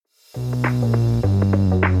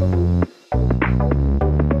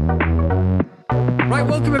Right,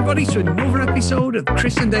 welcome everybody to another episode of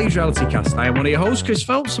Chris and Dave's Reality Cast. I am one of your hosts, Chris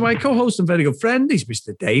Phelps, and my co-host and very good friend is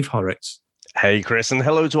Mr. Dave Horrocks. Hey, Chris, and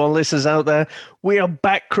hello to our listeners out there. We are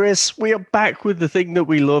back, Chris. We are back with the thing that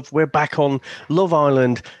we love. We're back on Love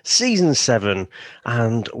Island Season 7,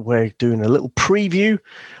 and we're doing a little preview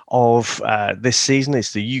of this season.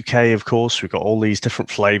 It's the UK, of course. We've got all these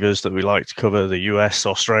different flavours that we like to cover, the US,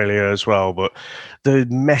 Australia as well, but the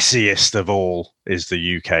messiest of all is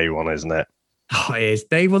the UK one, isn't it? Oh, it is,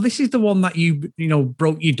 Dave. Well, this is the one that you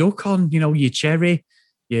broke your duck on, your cherry.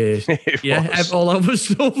 Yeah, all other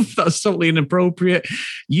stuff. That's totally inappropriate.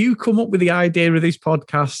 You come up with the idea of this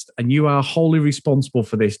podcast and you are wholly responsible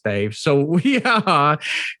for this, Dave. So we are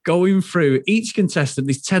going through each contestant.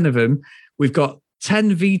 There's 10 of them. We've got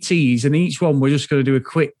 10 VTs and each one we're just going to do a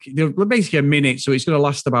quick, basically a minute. So it's going to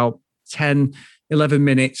last about 10, 11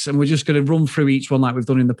 minutes, and we're just going to run through each one like we've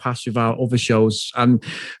done in the past with our other shows. And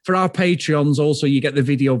for our Patreons also, you get the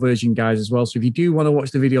video version, guys, as well. So if you do want to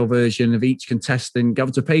watch the video version of each contestant, go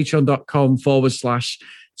to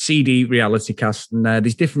patreon.com/CD Reality Cast, and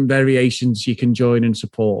there's different variations you can join and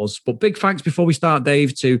support us. But big thanks before we start,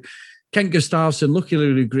 Dave, to Kent Gustafson, Lucky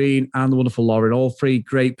Lulu Green, and the wonderful Lauren, all three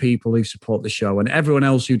great people who support the show. And everyone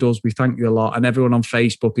else who does, we thank you a lot. And everyone on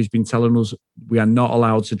Facebook who's been telling us we are not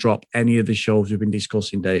allowed to drop any of the shows we've been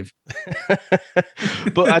discussing, Dave.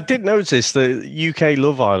 But I did notice that UK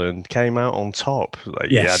Love Island came out on top.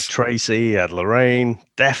 Like, yes. You had Tracy, you had Lorraine.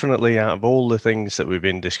 Definitely out of all the things that we've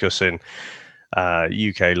been discussing,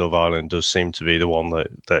 UK Love Island does seem to be the one that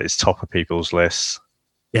is top of people's lists.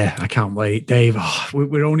 Yeah, I can't wait, Dave. Oh,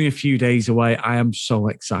 we're only a few days away. I am so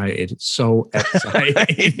excited. So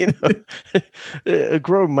excited. A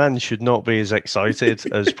grown man should not be as excited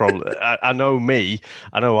as probably. I know me.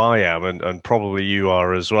 I know I am, and probably you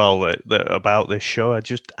are as well. That about this show, I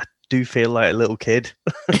do feel like a little kid.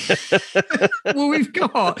 Well, we've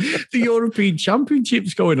got the European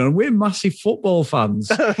Championships going on. We're massive football fans.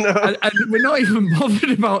 No. And we're not even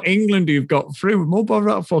bothered about England who've got through. We're more bothered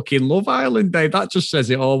about fucking Love Island, Dave. That just says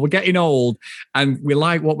it all. We're getting old and we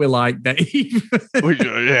like what we like, Dave.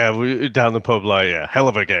 we're down the pub like, hell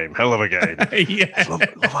of a game. Yeah.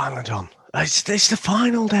 Love Island on. It's the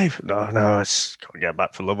final, Dave. No, it's got to get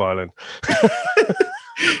back for Love Island.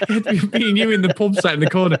 Me and you in the pub sat in the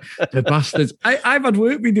corner, the bastards. I've had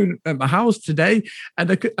work been doing at my house today,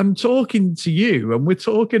 and I'm talking to you, and we're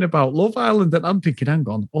talking about Love Island, and I'm thinking, hang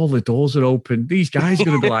on, all the doors are open. These guys are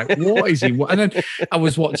going to be like, what is he? And then I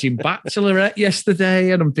was watching Bachelorette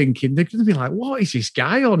yesterday, and I'm thinking, they're going to be like, what is this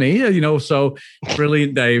guy on here? So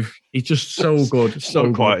brilliant, Dave. He's just so good. So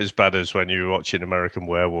not quite as bad as when you were watching American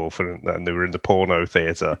Werewolf and they were in the porno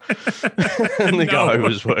theatre and the guy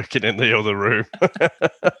was working in the other room.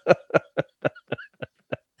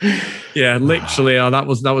 Yeah, literally. That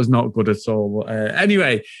was not good at all.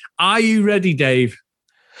 Anyway, are you ready, Dave?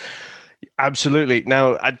 Absolutely.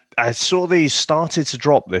 Now, I saw these started to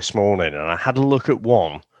drop this morning and I had a look at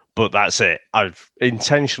one. But that's it. I've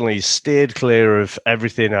intentionally steered clear of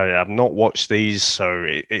everything. I have not watched these, so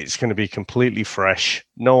it's going to be completely fresh.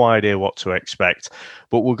 No idea what to expect.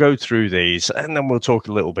 But we'll go through these, and then we'll talk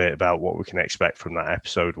a little bit about what we can expect from that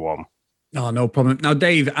episode 1. Oh, no problem. Now,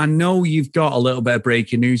 Dave, I know you've got a little bit of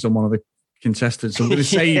breaking news on one of the contestants. So I'm going to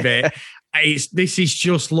save it. This is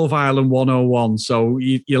just Love Island 101, so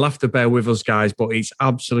you'll have to bear with us, guys, but it's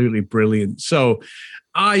absolutely brilliant. So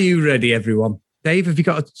are you ready, everyone? Dave, have you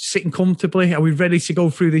got to sitting comfortably? Are we ready to go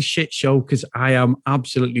through this shit show? Because I am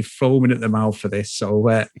absolutely foaming at the mouth for this. So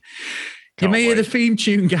you may hear the theme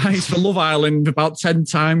tune, guys, for Love Island about 10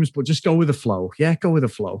 times, but just go with the flow. Yeah, go with the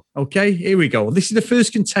flow. Okay, here we go. This is the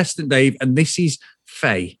first contestant, Dave, and this is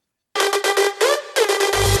Faye. The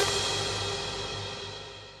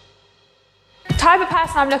type of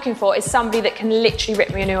person I'm looking for is somebody that can literally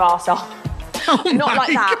rip me a new arsehole. Not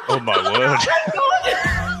like that. Oh, my word.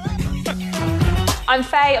 I'm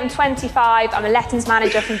Faye, I'm 25, I'm a lettings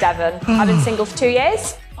manager from Devon. I've been single for 2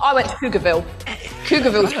 years. I went to Cougarville.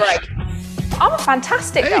 Cougarville's great. I'm a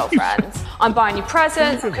fantastic girlfriend. I'm buying you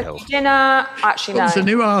presents, I'm cooking you dinner. Actually, no. It's a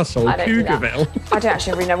new arsehole, Cougarville. I don't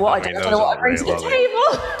actually really know what I do. I don't know what I bring to the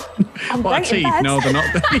table. I'm what, great in bed. No, they're not.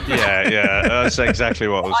 Yeah, that's exactly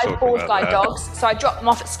what I was talking about. I board guide dogs, so I drop them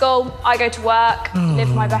off at school, I go to work, live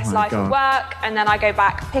my best life at work, and then I go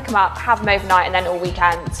back, pick them up, have them overnight, and then all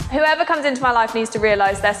weekend. Whoever comes into my life needs to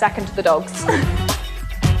realise they're second to the dogs.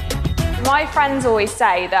 My friends always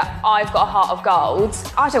say that I've got a heart of gold.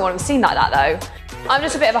 I don't want to be seen like that, though. I'm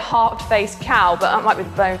just a bit of a hard-faced cow, but that might be the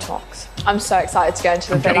Botox. I'm so excited to go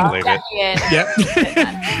into the villa. Get me in. Yep.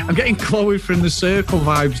 I'm getting Chloe from The Circle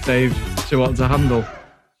vibes, Dave. She wants to handle.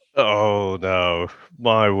 Oh, no.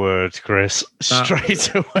 My word, Chris.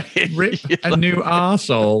 Straight away. Rip a new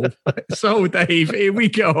arsehole. So, Dave, here we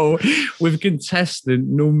go with contestant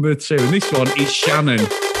number 2. And this one is Shannon.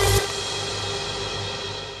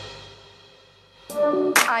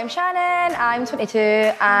 I'm Shannon, I'm 22,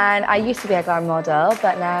 and I used to be a glam model,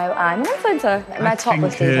 but now I'm an influencer. My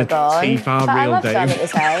topless days are gone. Teeth are but real, I love Dave. them at the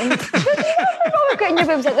same. There's nothing wrong with getting your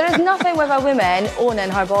boobs out. There is nothing with a woman owning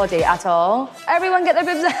her body at all. Everyone get their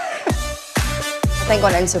boobs out. I think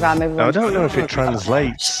on Instagram, everyone... I don't know if it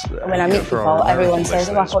translates. When I meat people, everyone says,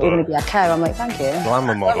 oh, I thought you were going to be a cow. I'm like, thank you.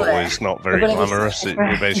 Glamour model is not very glamorous. It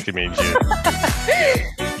basically means you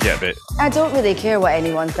get a bit... I don't really care what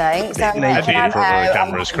anyone thinks. Naked in front of the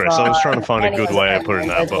cameras, Chris. I was trying to find a good way of putting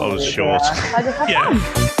that, but I was short.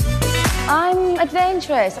 I'm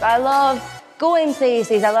adventurous. I love going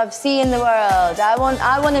places. I love seeing the world. I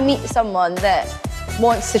want to meet someone that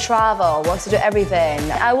wants to travel, wants to do everything.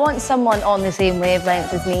 I want someone on the same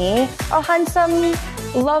wavelength as me. A handsome,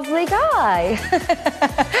 lovely guy.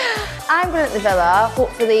 I'm going to the villa,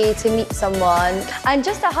 hopefully to meet someone and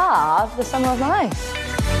just to have the summer of my life.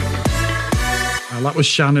 Well, that was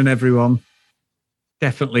Shannon, everyone.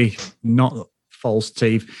 Definitely not false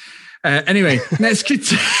teeth. Anyway, next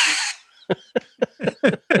the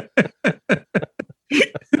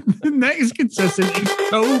next contestant is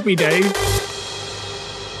Toby, Dave.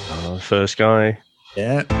 First guy.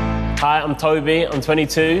 Yeah. Hi, I'm Toby. I'm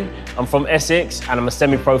 22. I'm from Essex, and I'm a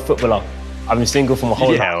semi-pro footballer. I've been single for my whole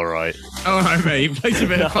life. Yeah, all right. All right, mate. Place a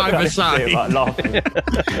bit of five-a-side.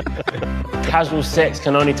 Casual sex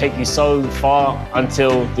can only take you so far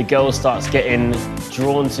until the girl starts getting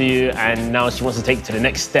drawn to you, and now she wants to take it to the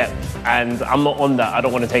next step. And I'm not on that. I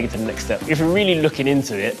don't want to take it to the next step. If you're really looking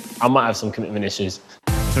into it, I might have some commitment issues.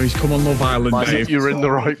 So he's come on Love Island, Dave. You're in the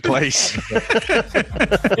right place.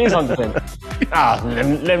 Here's 100%.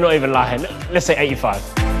 Let me not even lie. Let's say 85.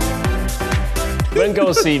 When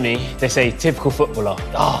girls see me, they say, typical footballer.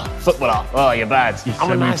 Footballer. Oh, you're bad. You're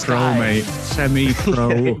I'm a nice guy. mate.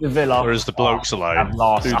 Semi-pro. The villa. Whereas the blokes are like,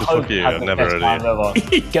 Who the fuck are you? I've never heard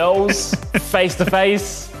of you. Girls, face to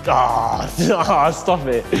face. Stop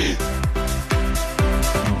it.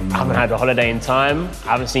 I haven't had a holiday in time.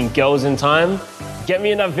 I haven't seen girls in time. Get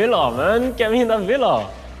me in that villa, man. Get me in that villa.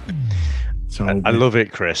 I love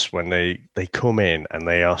it, Chris, when they come in and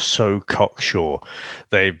they are so cocksure.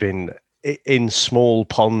 They've been in small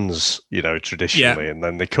ponds, traditionally, and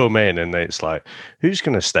then they come in and it's like, who's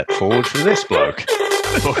going to step forward for this bloke?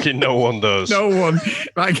 Fucking no one does. No one.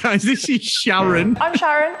 Right, guys, this is Sharon. I'm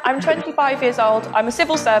Sharon. I'm 25 years old. I'm a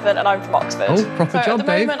civil servant and I'm from Oxford. Oh, proper job, at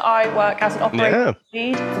the moment, I work as an operations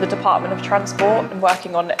lead for the Department of Transport and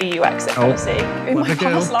working on EU exit policy. In my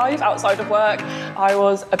past life, outside of work, I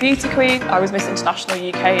was a beauty queen. I was Miss International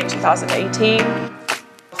UK in 2018.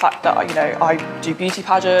 The fact that I do beauty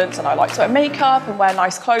pageants and I like to wear makeup and wear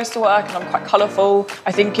nice clothes to work and I'm quite colourful,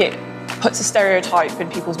 I think it puts a stereotype in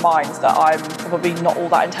people's minds that I'm probably not all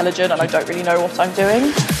that intelligent and I don't really know what I'm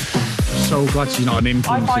doing. So glad she's not an influencer.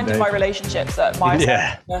 I find in my relationships that my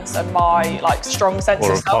assertiveness and my strong sense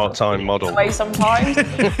of self part-time model away sometimes.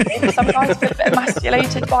 Sometimes feel a bit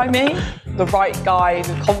emasculated by me. The right guy,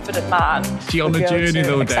 the confident man. She on the journey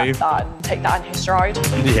though, Dave. That and take that in his stride.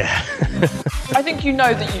 Yeah. I think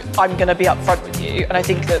that I'm going to be upfront with you, and I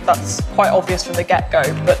think that that's quite obvious from the get-go,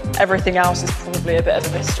 but everything else is probably a bit of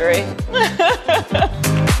a mystery.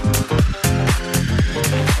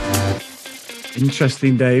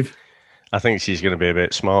 Interesting, Dave. I think she's going to be a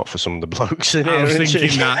bit smart for some of the blokes in here. I was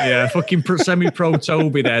thinking that, yeah. Fucking semi-pro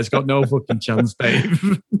Toby there's got no fucking chance, Dave.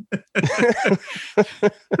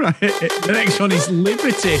 Right. The next one is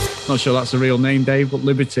Liberty. Not sure that's a real name, Dave, but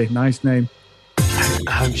Liberty. Nice name.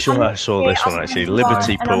 I'm sure I saw this one actually.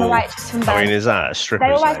 Liberty Pool. I mean, is that a stripper's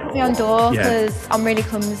They always name? put me on door because I'm really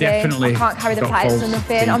clumsy. Definitely. I can't carry the plates or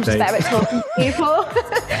nothing. I'm just better at talking to people.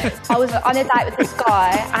 I was on a date with this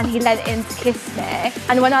guy and he leant in to kiss me.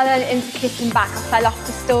 And when I leant in to kiss him back, I fell off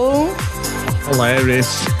the stool.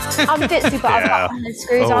 Hilarious. I'm ditzy, but I've got the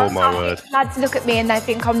screws on. Oh my word. Lads look at me and they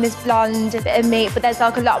think I'm this blonde, a bit of meat, but there's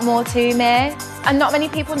like a lot more to me. And not many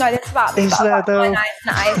people know this about me. Is there though? My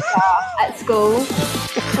nice at school.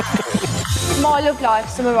 My love life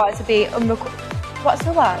summarised to be what's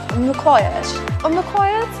the word? Unrequited.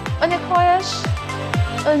 Unrequited.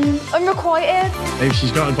 Maybe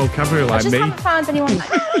she's got a vocabulary I like just me. haven't found anyone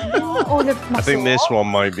like all of my I think this one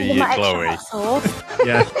might be you, Chloe.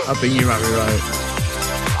 Yeah, I think you might be right.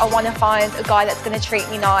 I want to find a guy that's going to treat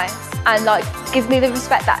me nice. and like gives me the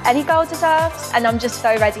respect that any girl deserves, and I'm just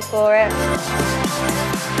so ready for it.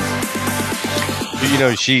 You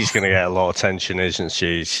know, she's going to get a lot of attention, isn't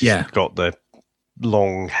she? She's got the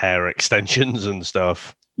long hair extensions and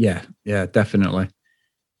stuff. Yeah, definitely.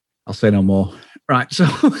 I'll say no more. Right, so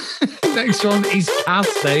next one is Kaz,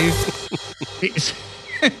 Dave. It's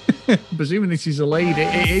presuming this is a lady.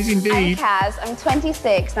 It is indeed. I'm Kaz. I'm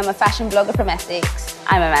 26 and I'm a fashion blogger from Essex.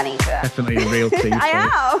 I'm a man-eater. Definitely a real teacher. I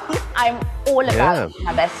am. I'm all about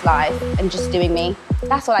my best life and just doing me.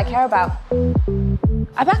 That's all I care about.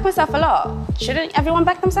 I back myself a lot. Shouldn't everyone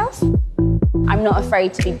back themselves? I'm not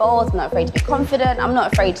afraid to be bold. I'm not afraid to be confident. I'm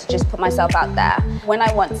not afraid to just put myself out there. When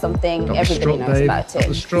I want something, everybody knows about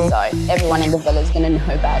it. So everyone in the villa is going to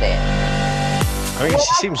know about it. I mean,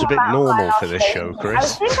 she seems a bit normal for this show, Chris.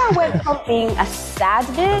 I think I went from being a sad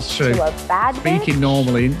bitch to a bad bitch. Speaking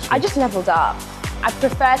normally. I just leveled up. I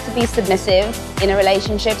prefer to be submissive in a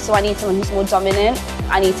relationship, so I need someone who's more dominant.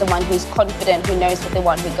 I need someone who's confident, who knows what they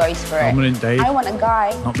want, who goes for it. Dominant, Dave. I want a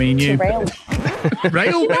guy not me and you. to rail me.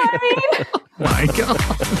 Rail me? You know what I mean? Oh my God.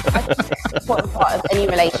 That's an important part of any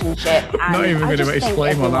relationship. I'm not even going to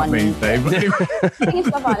explain what that means, Dave. I think it's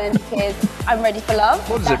Love Island because I'm ready for love.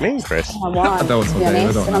 What does it mean, Chris? I want, I don't know, Dave.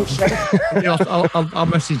 I don't know. I'll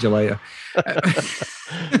message you later.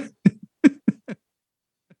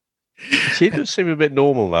 She does seem a bit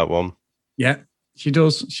normal, that one. Yeah, she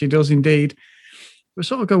does. She does indeed. We're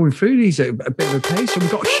sort of going through these at a bit of a pace. So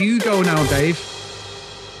we've got Hugo now, Dave.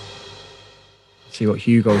 See what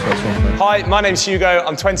Hugo's got to offer. Hi, my name's Hugo.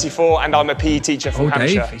 I'm 24 and I'm a PE teacher from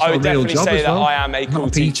Hampshire. Dave, I would definitely say that I am a cool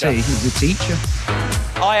teacher. He's a teacher.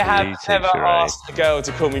 I have never asked a girl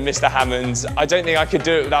to call me Mr. Hammond. I don't think I could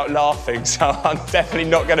do it without laughing, so I'm definitely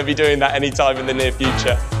not going to be doing that anytime in the near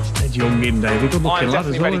future. Dead young in, David. I'm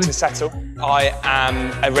definitely ready to settle. I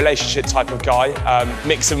am a relationship type of guy,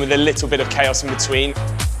 mixing with a little bit of chaos in between.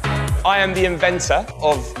 I am the inventor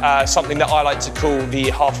of something that I like to call the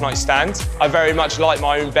half-night stand. I very much like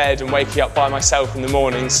my own bed and waking up by myself in the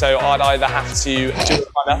morning, so I'd either have to do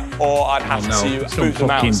a runner or I'd have to boot them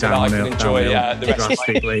out so that I can enjoy the rest of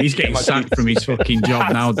my day. He's getting sacked from his fucking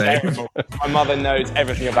job now, Dave. My mother knows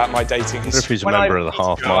everything about my dating. If he's a member of the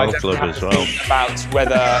Half Mile Club as well. About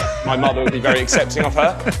whether my mother would be very accepting of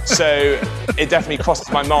her. So it definitely crosses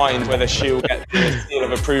my mind whether she'll get the seal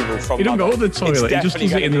of approval from He don't go to the toilet, he just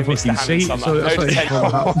does it in the fucking seat. So that's it's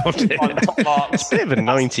a bit of a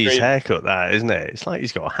 90s haircut, that, isn't it? It's like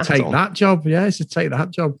he's got a hat take on. That job, yeah, it's a take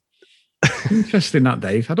that job. Interesting, that,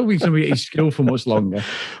 Dave. I don't think he's going to be at his school for much longer.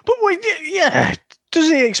 But wait, yeah, does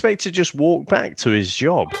he expect to just walk back to his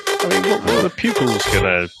job? I mean, what are the pupils going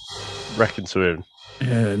to reckon to him?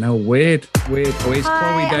 No, weird. Oh, it's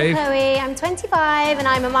Chloe, Dave. I'm Chloe. I'm 25 and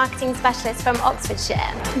I'm a marketing specialist from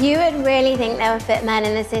Oxfordshire. You would really think there were fit men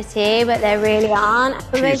in the city, but there really aren't.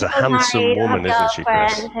 She's a handsome woman, isn't she,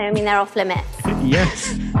 Chris? I mean, they're off limits.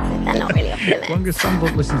 Yes. They're not really off limits. As long as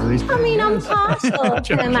someone listens to this. I mean, I'm partial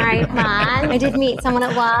to a married man. I did meet someone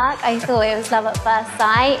at work. I thought it was love at first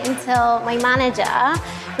sight until my manager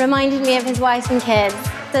reminded me of his wife and kids.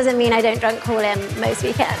 Doesn't mean I don't drunk call him most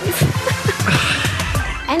weekends.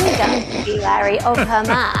 Any girl can be wary of her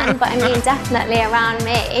man, but I mean definitely around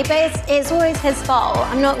me. But it's always his fault.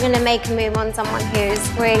 I'm not going to make a move on someone who's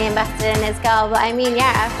really invested in his girl. But I mean,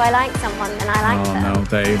 yeah, if I like someone, then I like them. No,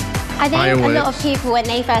 Dave. I think a lot of people, when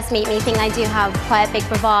they first meet me, think I do have quite a big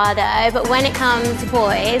bravado. But when it comes to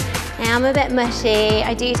boys, I'm a bit mushy.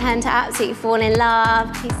 I do tend to absolutely fall in love.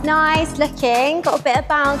 He's nice looking, got a bit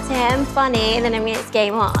about him, funny, and then I mean it's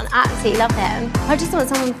game on. Absolutely love him. I just want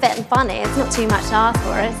someone fit and funny. It's not too much to ask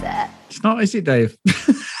for, is it? It's not, is it, Dave?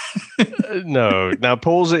 No. Now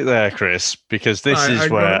pause it there, Chris, because this is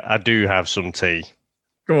where I do have some tea.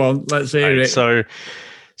 Go on, let's hear it. So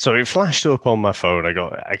it flashed up on my phone.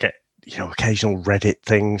 I get occasional Reddit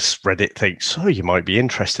things. So you might be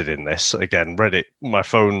interested in this. Again, Reddit, my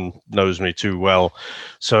phone knows me too well.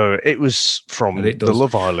 So it was from the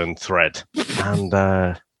Love Island thread. And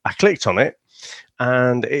I clicked on it.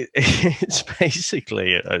 And it's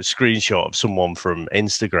basically a screenshot of someone from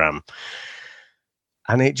Instagram.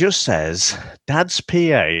 And it just says, Dad's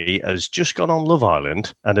PA has just gone on Love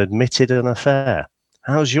Island and admitted an affair.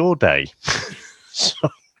 How's your day?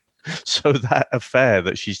 So that affair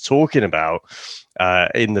that she's talking about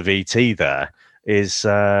in the VT there is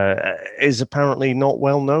apparently not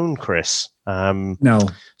well known, Chris. No.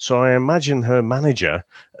 So I imagine her manager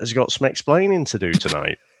has got some explaining to do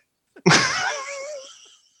tonight.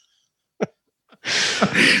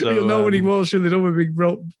 You'll know what he was when they done with big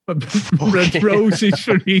red roses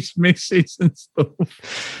for his missus and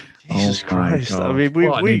stuff. Jesus Christ! I mean,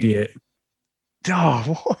 what an idiot.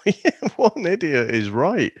 Oh, what an idiot is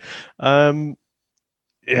right.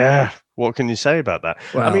 Yeah, what can you say about that?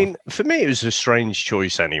 Well, I mean, for me, it was a strange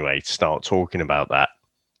choice anyway to start talking about that.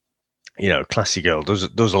 You know, Classy Girl does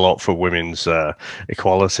a lot for women's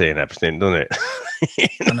equality and everything, doesn't it?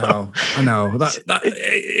 I know.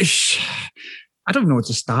 I don't know what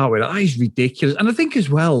to start with. That is ridiculous. And I think as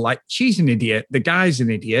well, like, she's an idiot. The guy's an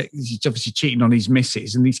idiot. He's obviously cheating on his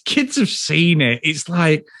missus, and these kids have seen it. It's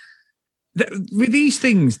like, with these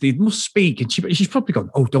things, they must speak. And she's probably gone,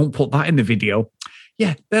 oh, don't put that in the video.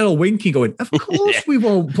 Yeah, they're all winking, going, of course we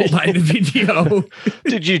won't put that in the video.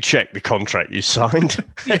 Did you check the contract you signed?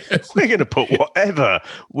 Yes. We're going to put whatever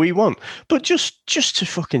we want. But just to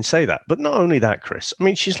fucking say that. But not only that, Chris. I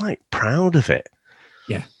mean, she's like proud of it.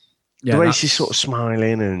 Yeah. The way she's sort of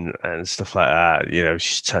smiling and stuff like that. You know,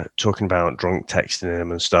 she's talking about drunk texting him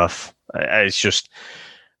and stuff. It's just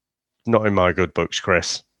not in my good books,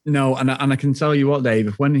 Chris. No, and I can tell you what,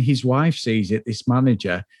 Dave, when his wife sees it, this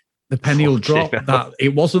manager, the penny will drop that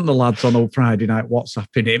it wasn't the lads on old Friday night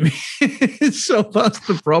WhatsApping him. So that's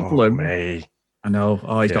the problem. Oh, me. I know.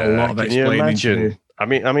 Oh, he's got a lot of explaining to do. I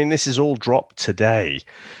mean, this is all dropped today.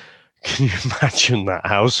 Can you imagine that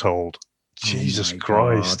household? Jesus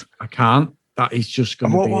Christ. God. I can't. That is just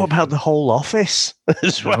going to be... What about the whole office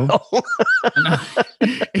as well?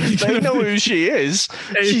 They know who she is.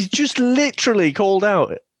 She's just literally called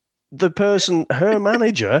out the person, her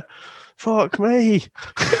manager. Fuck me.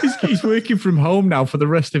 He's working from home now for the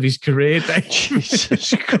rest of his career, Dave.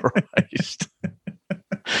 Jesus Christ.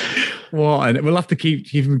 What? And we'll have to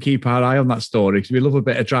keep our eye on that story because we love a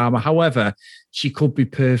bit of drama. However, she could be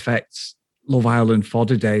perfect Love Island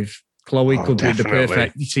fodder, Dave. Chloe could be the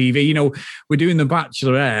perfect TV. You know, we're doing The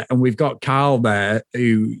Bachelorette and we've got Carl there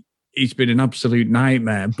who... He's been an absolute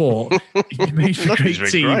nightmare, but he's made for great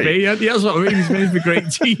TV. Great. That's what I mean. He's made for great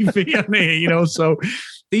TV, hasn't he? You know, so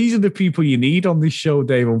these are the people you need on this show,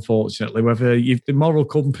 Dave, unfortunately. Whether you've the moral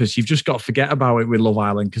compass, you've just got to forget about it with Love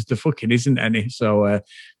Island because there fucking isn't any. So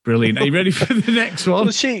brilliant. Are you ready for the next one?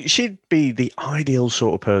 Well, she'd be the ideal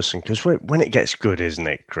sort of person because when it gets good, isn't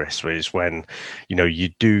it, Chris? Is when, you know, you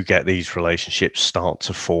do get these relationships start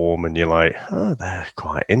to form and you're like, oh, they're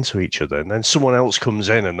quite into each other. And then someone else comes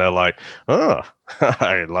in and they're like, oh,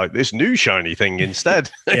 I like this new shiny thing instead.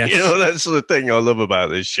 Yes. You know, that's the thing I love about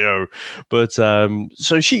this show. But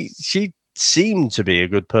so she seemed to be a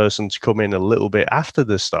good person to come in a little bit after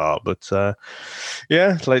the start. But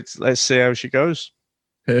yeah, let's see how she goes.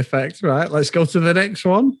 Perfect. Right, let's go to the next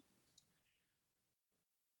one.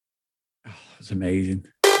 Oh, that's amazing.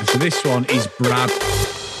 And so this one is Brad.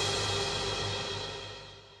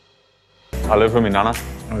 I live with my nana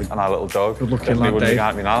and our little dog. Good looking lad, wouldn't Dave.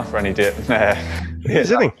 get my nana for any date.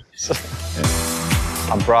 Isn't he?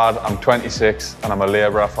 I'm Brad, I'm 26 and I'm a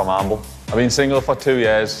labourer from Amble. I've been single for 2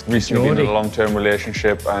 years, recently been in a long-term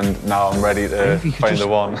relationship and now I'm ready to find the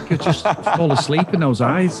one. You could just fall asleep in those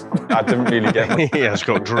eyes. I didn't really get He has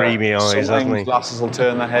got dreamy eyes, hasn't he? Glasses will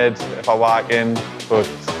turn their head if I walk in, but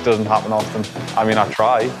it doesn't happen often. I mean, I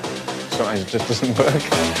try, sometimes it just doesn't work.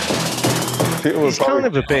 He's kind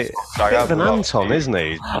of a bit of an Anton, isn't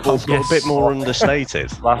he? But a bit more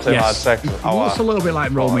understated. Last time I had sex, He looks a little bit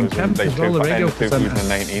like Roman Kemp as well, the radio presenter.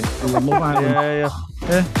 2019.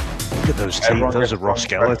 Yeah. Look at those teeth. Those are Ross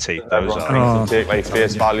Geller teeth. Those are. Take like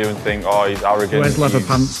face value and think, oh, he's arrogant. Where's leather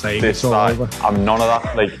pants, Dave? This, that. I'm none of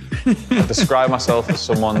that. Like, I describe myself as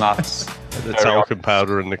someone that's the talcum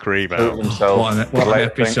powder and the cream out. What an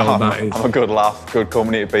episode that is. I'm a good laugh, good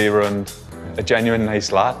company to be around, a genuine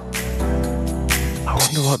nice lad. I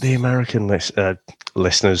wonder what the American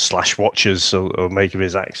listeners / watchers will make of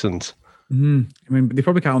his accent. I mean, they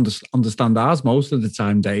probably can't understand ours most of the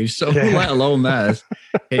time, Dave, so let alone theirs.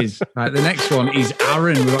 Right, the next one is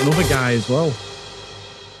Aaron. We've got another guy as well.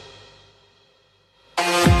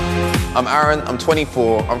 I'm Aaron, I'm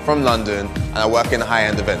 24, I'm from London, and I work in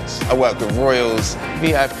high-end events. I work with royals,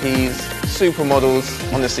 VIPs,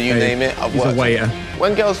 supermodels, honestly, you name it. He's a waiter.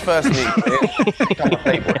 When girls first meet me, they think I'm a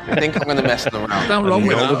playboy. They think I'm going to mess them around. Nothing wrong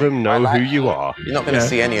with that. None of them know who you are. You're not going to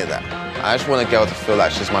see any of that. I just want a girl to feel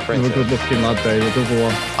like she's my princess. You're a good-looking lad, Dave, another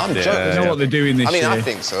one. I'm joking. You know what they're doing this year. I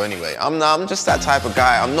think so anyway. I'm just that type of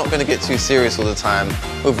guy. I'm not going to get too serious all the time.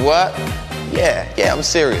 With work, yeah, I'm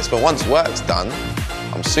serious. But once work's done,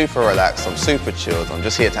 I'm super relaxed, I'm super chilled, I'm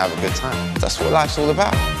just here to have a good time. That's what life's all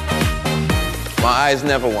about. My eyes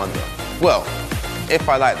never wander. Well, if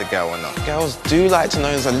I like the girl or not. Girls do like to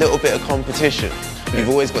know there's a little bit of competition. You've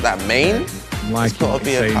always got that main, Like, there's got to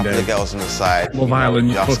be a couple of girls on the side. Love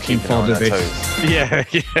Island fucking fodder this. Yeah.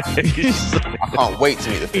 I can't wait to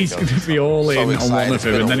meet the He's going to be all in on one of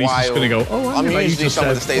them, and then he's just going to go, I'm usually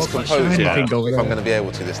someone that stays composed. If I'm going to be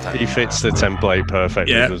able to this time. He fits the template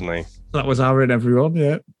perfectly, doesn't he? That was Aaron, everyone,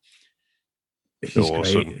 yeah. This is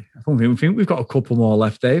awesome. Great. I think we've got a couple more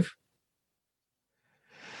left, Dave.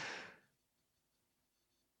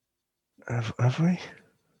 Have we?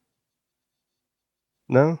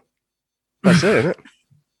 No? That's it, isn't it?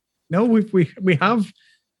 No, we have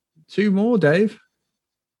two more, Dave,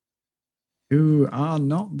 who are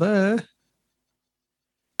not there.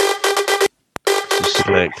 Just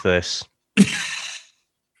click this.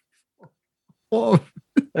 What?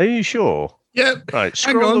 Are you sure? Yep. Right,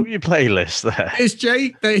 scroll up your playlist there. It's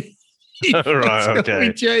Jake, Dave. Right,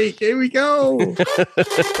 okay. Jake, here we go.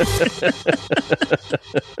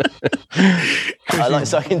 I like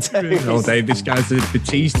sucking toes. Oh, Dave, this guy's the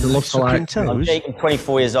Batista lookalike. I'm Jake, I'm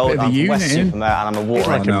 24 years old. I'm from West Supermare, and I'm a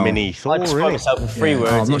water. Like a mini Thor, I describe myself in three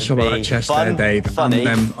words. I'm not sure about that chest there, Dave. Funny,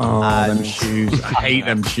 them shoes. I hate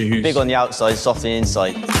them shoes. Big on the outside, soft on the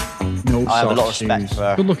inside. No I have a lot of respect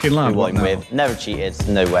for good-looking lad. who I'm with. Never cheated.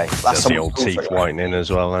 No way. That's the old teeth whitening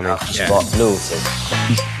as well, isn't it? Spot loyalty.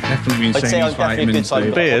 Definitely I'd say I'm definitely a good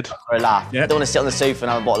time beard for a laugh. I don't want to sit on the sofa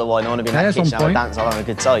and have a bottle of wine. I want to be in that kitchen, have a dance, have a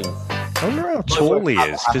good time. I wonder how tall he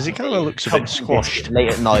is, because he kind of looks a bit squashed.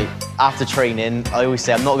 Late at night, after training, I always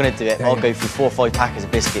say I'm not going to do it. I'll go through 4 or 5 packets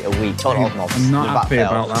of biscuit a week. I'm not happy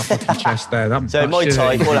about that fucking chest there. So my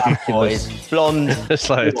type, all I have for is blonde.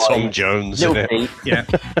 It's like Tom Jones, isn't it? Yeah.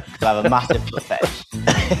 I have a massive foot fetish.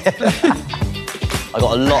 I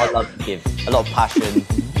got a lot of love to give, a lot of passion,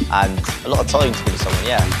 and a lot of time to give someone.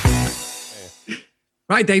 Yeah.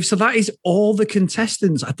 Right, Dave. So that is all the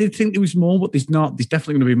contestants. I did think there was more, but there's not. There's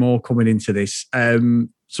definitely going to be more coming into this.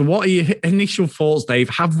 So what are your initial thoughts, Dave?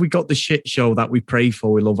 Have we got the shit show that we pray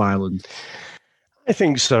for with Love Island? I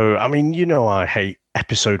think so. I mean, you know, I hate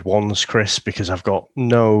episode 1s, Chris, because I've got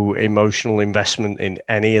no emotional investment in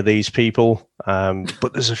any of these people.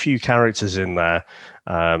 But there's a few characters in there.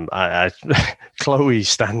 Chloe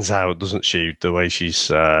stands out, doesn't she? The way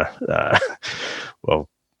she's,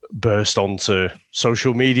 burst onto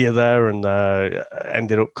social media there and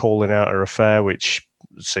ended up calling out her affair, which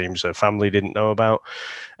seems her family didn't know about.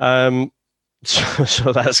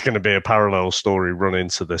 So that's going to be a parallel story run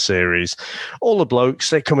into the series. All the blokes,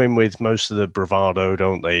 they come in with most of the bravado,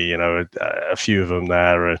 don't they? You know, a few of them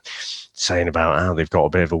there are saying about how they've got a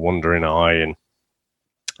bit of a wandering eye,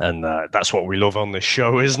 and that's what we love on this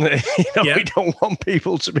show, isn't it? We don't want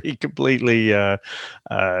people to be completely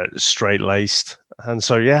straight-laced. And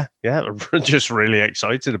so, we're just really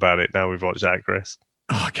excited about it now we've watched that, Chris.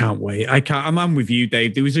 Oh, I can't wait. I'm with you,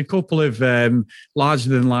 Dave. There was a couple of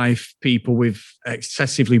larger-than-life people with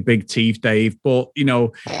excessively big teeth, Dave. But, you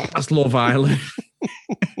know, that's Love Island.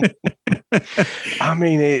 I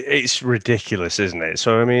mean, it's ridiculous, isn't it?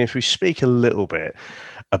 So, I mean, if we speak a little bit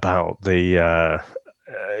about the...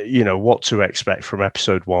 what to expect from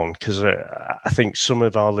episode 1, because I think some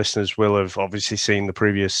of our listeners will have obviously seen the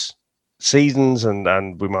previous seasons,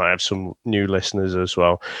 and we might have some new listeners as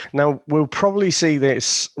well. Now, we'll probably see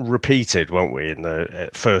this repeated, won't we, in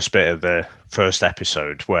the first bit of the first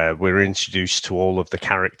episode, where we're introduced to all of the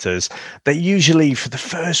characters. They usually, for the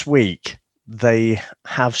first week, they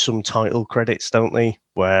have some title credits, don't they?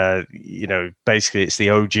 Where, basically it's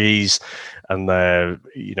the OGs and they're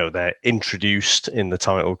introduced in the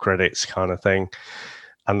title credits kind of thing.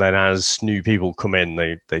 And then as new people come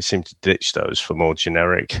in, they seem to ditch those for more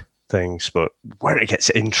generic things. But where it gets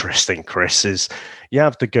interesting, Chris, is you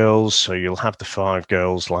have the girls, so you'll have the 5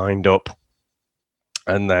 girls lined up.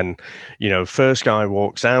 And then, first guy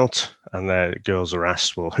walks out and the girls are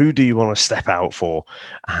asked, well, who do you want to step out for?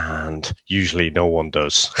 And usually no one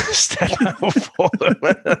does step out for them.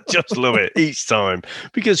 I just love it each time,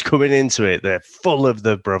 because coming into it, they're full of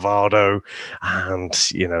the bravado and,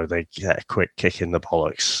 they get a quick kick in the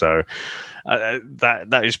bollocks. So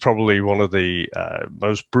that is probably one of the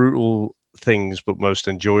most brutal things, but most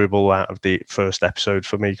enjoyable out of the first episode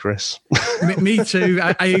for me, Chris. Me too.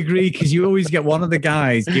 I agree, because you always get one of the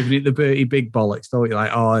guys giving it the Bertie Big bollocks, don't you?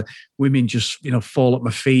 Like, oh, women just fall at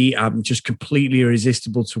my feet. I'm just completely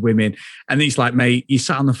irresistible to women. And it's like, mate, you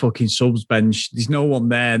sat on the fucking subs bench. There's no one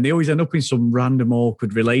there, and they always end up in some random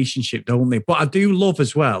awkward relationship, don't they? But I do love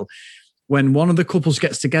as well when one of the couples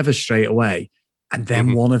gets together straight away, and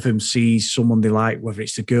then one of them sees someone they like, whether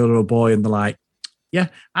it's a girl or a boy, and they're like, yeah,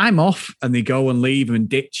 I'm off. And they go and leave him and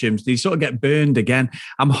ditch him. So they sort of get burned again.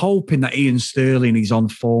 I'm hoping that Ian Sterling is on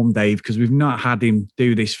form, Dave, because we've not had him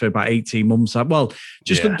do this for about 18 months. Well,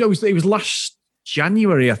 it was last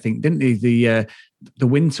January, I think, didn't he? The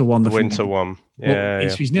winter one. The winter one. Yeah,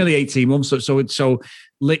 He's nearly 18 months. So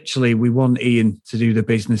literally, we want Ian to do the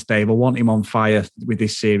business, Dave. I want him on fire with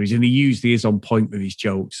this series, and he usually is on point with his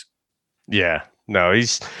jokes. Yeah, no,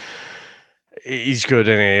 he's good,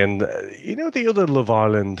 isn't he? And the other Love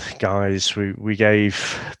Island guys, we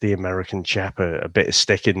gave the American chap a bit of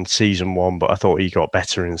stick in season 1, but I thought he got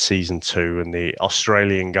better in season 2, and the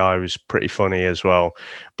Australian guy was pretty funny as well.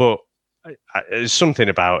 But there's something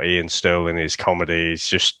about Ian Sterling, his comedy.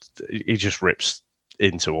 He just rips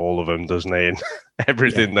into all of them, doesn't he? And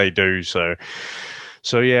everything they do. So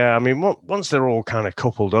yeah, I mean, once they're all kind of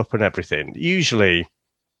coupled up and everything, usually,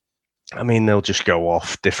 I mean, they'll just go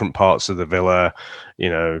off different parts of the villa.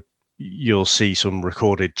 You'll see some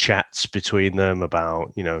recorded chats between them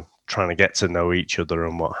about, trying to get to know each other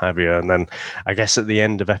and what have you. And then I guess at the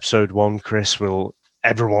end of episode 1, Chris,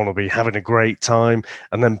 everyone will be having a great time.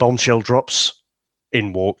 And then bombshell drops,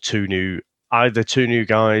 in walk either two new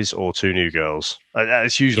guys or 2 new girls.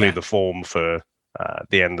 It's usually the form for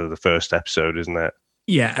the end of the first episode, isn't it?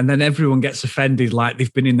 Yeah, and then everyone gets offended like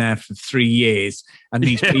they've been in there for 3 years and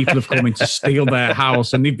these people have come in to steal their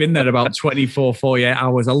house and they've been there about 24, 48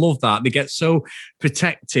 hours. I love that. They get so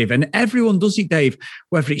protective and everyone does it, Dave,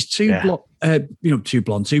 whether it's two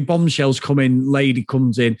bombshells come in, lady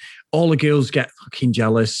comes in, all the girls get fucking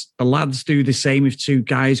jealous. The lads do the same if 2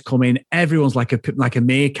 guys come in. Everyone's like a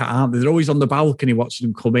meerkat, aren't they? They're always on the balcony watching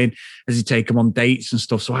them come in as they take them on dates and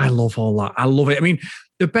stuff. So I love all that. I love it. I mean,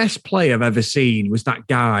 the best play I've ever seen was that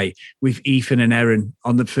guy with Ethan and Erin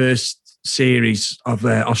on the first series of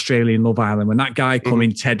Australian Love Island, when that guy come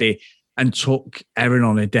in, Teddy, and took Erin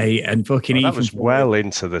on a date and fucking Ethan. That was well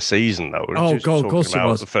into the season, though. Of course it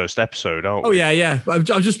was. The first episode, aren't we? Yeah. I've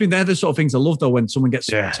just been there. The sort of things I love, though, when someone gets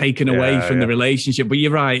taken away from the relationship. But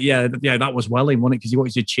you're right. Yeah, that was well in, wasn't it? Because he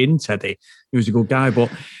wanted to chin Teddy. He was a good guy,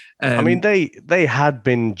 but I mean, they had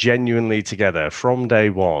been genuinely together from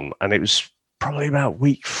day one, and it was probably about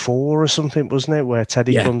week 4 or something, wasn't it? Where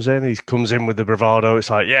Teddy comes in. He comes in with the bravado.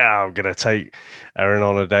 It's like, I'm going to take Erin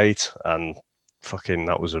on a date. And fucking,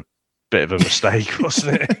 that was a bit of a mistake,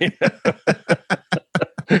 wasn't it?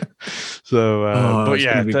 So, but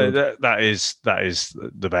yeah, that is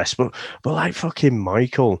the best. But like fucking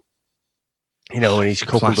Michael, when he's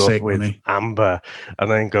coupled up with Amber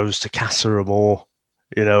and then goes to Casa Amor,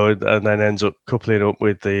 and then ends up coupling up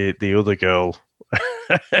with the other girl.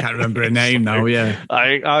 Can't remember her name now. Yeah,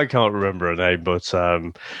 I can't remember her name, but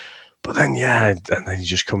then and then he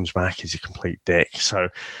just comes back as a complete dick. So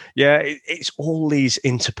it's all these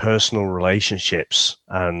interpersonal relationships,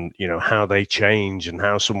 and how they change, and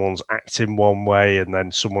how someone's acting one way, and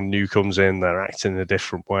then someone new comes in, they're acting a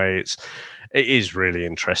different way. It is really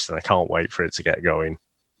interesting. I can't wait for it to get going.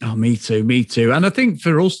 Oh, me too. And I think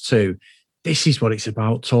for us too, this is what it's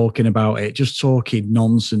about, talking about it, just talking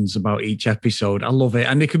nonsense about each episode. I love it.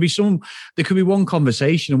 And there could be one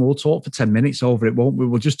conversation and we'll talk for 10 minutes over it, won't we?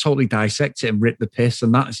 We'll just totally dissect it and rip the piss.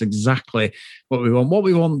 And that's exactly what we want. What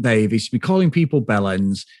we want, Dave, is to be calling people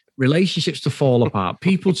bellends, relationships to fall apart,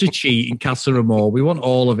 people to cheat in Casa Amor. We want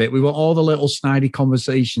all of it. We want all the little snidey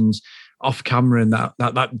conversations off camera and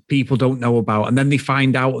that people don't know about. And then they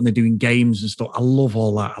find out and they're doing games and stuff. I love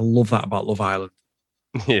all that. I love that about Love Island.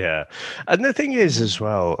 Yeah. And the thing is as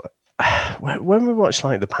well, when we watch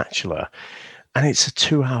like The Bachelor and it's a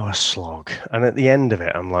 2-hour slog, and at the end of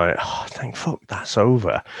it, I'm like, thank fuck that's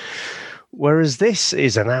over. Whereas this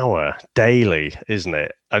is an hour daily, isn't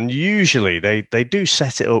it? And usually they do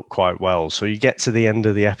set it up quite well. So you get to the end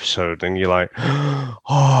of the episode and you're like,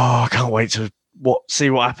 I can't wait to see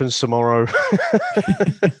what happens tomorrow.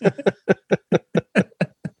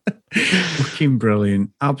 Fucking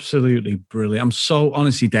brilliant. Absolutely brilliant. I'm so,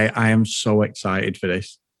 honestly, Dave, I am so excited for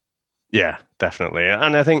this. Yeah, definitely.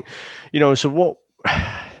 And I think, so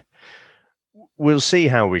we'll see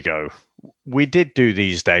how we go. We did do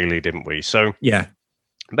these daily, didn't we? So yeah,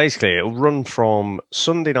 basically it'll run from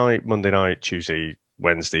Sunday night, Monday night, Tuesday,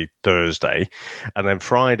 Wednesday, Thursday, and then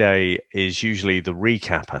Friday is usually the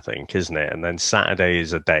recap, I think, isn't it? And then Saturday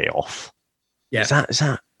is a day off. Yeah. Is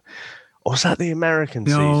that? Or is that the American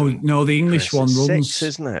season? No, the English one runs 6,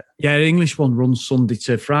 isn't it? Yeah, the English one runs Sunday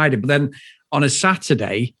to Friday. But then on a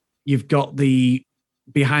Saturday, you've got the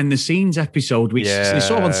behind the scenes episode, which is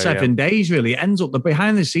sort of on 7 days, really. It ends up, the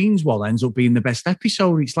behind the scenes one ends up being the best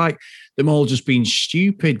episode. It's like them all just being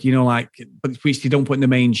stupid, but which they don't put in the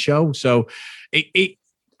main show. So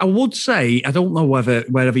I would say, I don't know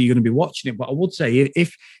wherever you're going to be watching it, but I would say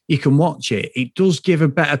if you can watch it, it does give a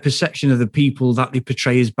better perception of the people that they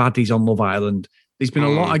portray as baddies on Love Island. There's been a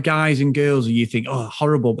lot of guys and girls who you think,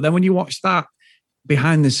 horrible. But then when you watch that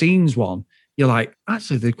behind the scenes one, you're like,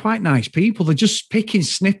 actually, they're quite nice people. They're just picking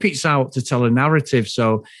snippets out to tell a narrative.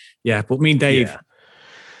 So, yeah, but me and Dave,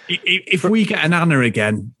 if we get an Anna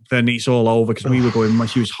again, then it's all over because we were going,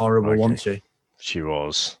 she was horrible, wasn't she? She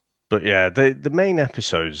was. But yeah, the main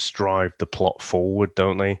episodes drive the plot forward,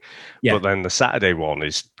 don't they? Yeah. But then the Saturday one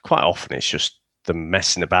is quite often it's just them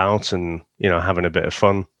messing about and, having a bit of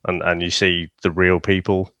fun. And you see the real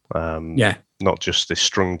people. Not just this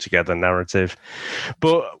strung together narrative.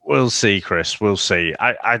 But we'll see, Chris. We'll see.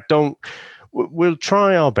 We'll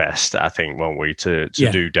try our best, I think, won't we, to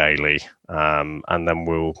do daily. And then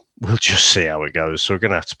we'll just see how it goes. So we're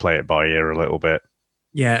going to have to play it by ear a little bit.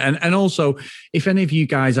 Yeah, and also, if any of you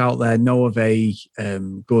guys out there know of a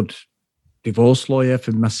good divorce lawyer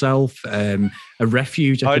for myself, a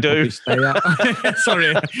refuge I do. Stay at.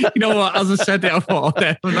 Sorry, you know what? As I said it, I thought,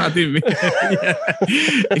 I didn't mean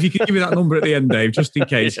If you could give me that number at the end, Dave, just in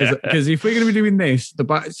case, because if we're going to be doing this, The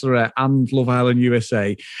Bachelorette and Love Island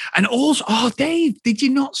USA, and also, Dave, did you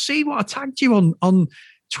not see what I tagged you on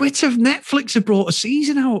Twitter? Netflix have brought a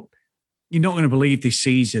season out. You're not going to believe this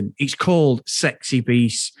season. It's called Sexy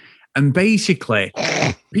Beasts. And basically,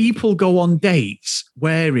 people go on dates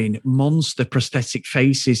wearing monster prosthetic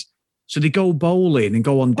faces. So they go bowling and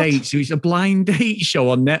go on dates. So it's a blind date show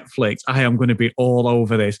on Netflix. I am going to be all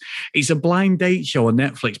over this. It's a blind date show on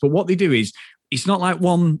Netflix. But what they do is, it's not like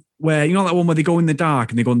one where, that one where they go in the dark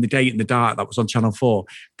and they go on the date in the dark that was on Channel 4.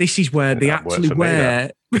 This is where they actually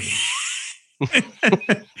wear... I'd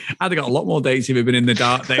have got a lot more dates if it'd been in the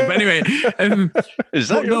dark, Dave. But anyway, is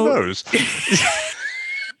that your nose?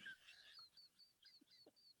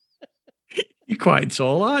 You're quite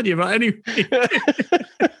tall, aren't you? But anyway,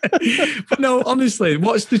 but no, honestly,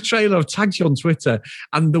 watch the trailer. I've tagged you on Twitter,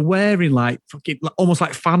 and they're wearing almost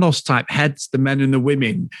like Thanos type heads, the men and the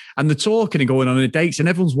women, and they're talking and going on the dates, and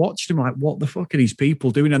everyone's watching them like, what the fuck are these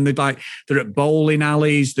people doing? And they're at bowling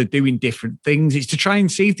alleys, they're doing different things. It's to try and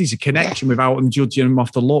see if there's a connection without them judging them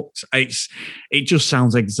off the looks. It just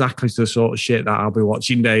sounds exactly the sort of shit that I'll be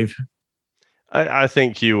watching, Dave. I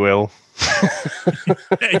think you will.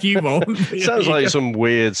 You won't. Sounds like some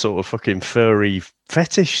weird sort of fucking furry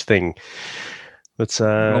fetish thing. But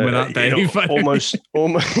wrong with that, Dave. Almost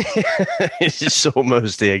it's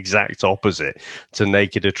almost the exact opposite to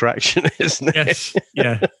naked attraction, isn't it? Yes,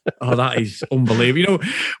 yeah. Oh, that is unbelievable.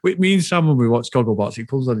 With me and Sam, when we watch Gogglebox, it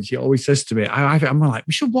comes on and she always says to me, I'm like,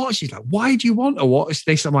 we should watch. She's like, why do you want to watch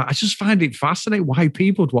this? I'm like, I just find it fascinating why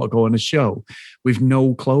people would want to go on a show with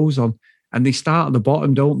no clothes on. And they start at the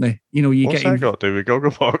bottom, don't they? What's that got to do with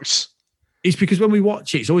Gogglebox? It's because when we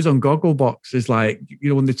watch it, it's always on Gogglebox. It's like,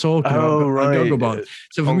 when they're talking about Gogglebox.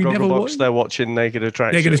 So on Gogglebox, they're watching Naked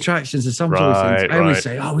Attractions. Naked Attractions. And Sam's always saying, I always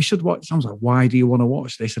say, we should watch. Sam's like, why do you want to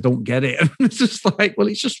watch this? I don't get it. And it's just like, well,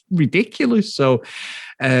 it's just ridiculous. So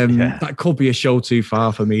that could be a show too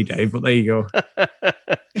far for me, Dave, but there you go.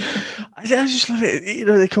 I just love it.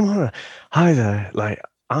 They come on, hi there,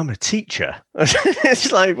 I'm a teacher.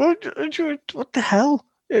 It's like, what the hell?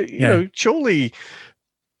 Surely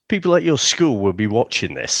people at your school will be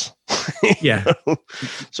watching this. Yeah.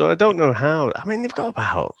 So I don't know how. I mean, they've got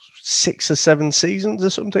about 6 or 7 seasons or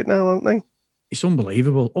something now, haven't they? It's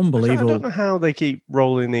unbelievable. I don't know how they keep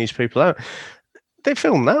rolling these people out. They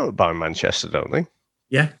film out by Manchester, don't they?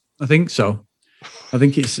 Yeah, I think so. I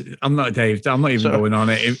think I'm not Dave. I'm not even going on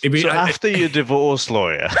it. After your divorce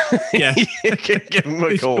lawyer, yeah, you can give him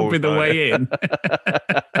a call. This could be the way in.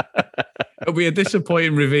 It'll be a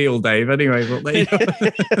disappointing reveal, Dave. Anyway, but there you go.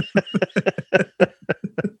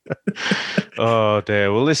 Oh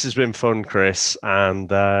dear. Well, this has been fun, Chris. And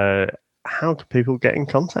how can people get in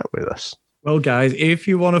contact with us? Well, guys, if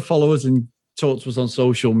you want to follow us and talk to us on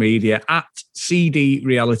social media at CD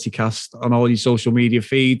RealityCast on all your social media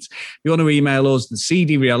feeds. If you want to email us, the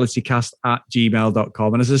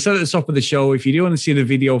cdrealitycast@gmail.com. And as I said at the top of the show, if you do want to see the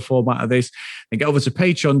video format of this, then get over to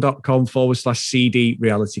patreon.com/CD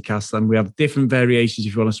RealityCast. And we have different variations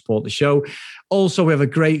if you want to support the show. Also, we have a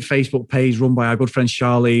great Facebook page run by our good friend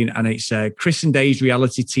Charlene, and it's Chris and Dave's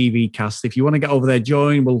Reality TV Cast. If you want to get over there,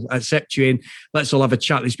 join. We'll accept you in. Let's all have a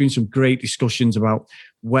chat. There's been some great discussions about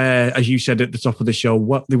where, as you said at the top of the show,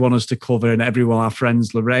 what they want us to cover. And everyone, our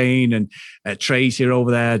friends, Lorraine and Tracy are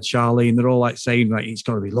over there, Charlene, they're all saying, it's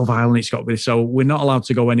got to be Love Island, it's got to be. So we're not allowed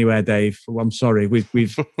to go anywhere, Dave. I'm sorry.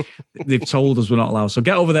 They've told us we're not allowed. So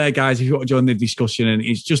get over there, guys, if you want to join the discussion. And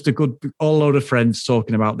it's just a good, all load of friends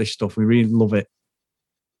talking about this stuff. We really love it.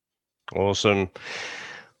 Awesome.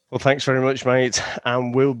 Well, thanks very much, mate.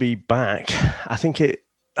 And we'll be back. I think the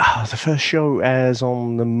first show airs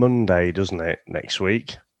on the Monday, doesn't it, next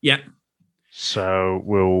week? Yeah. So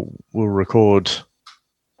we'll record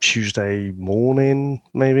Tuesday morning,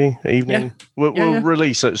 maybe evening. We'll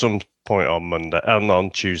release at some point on Monday and on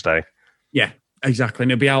Tuesday. Yeah, exactly.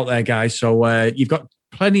 And it'll be out there, guys. So you've got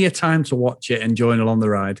plenty of time to watch it and join along the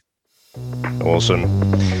ride. Awesome.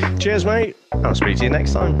 Cheers, mate. I'll speak to you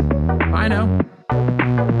next time. Bye now.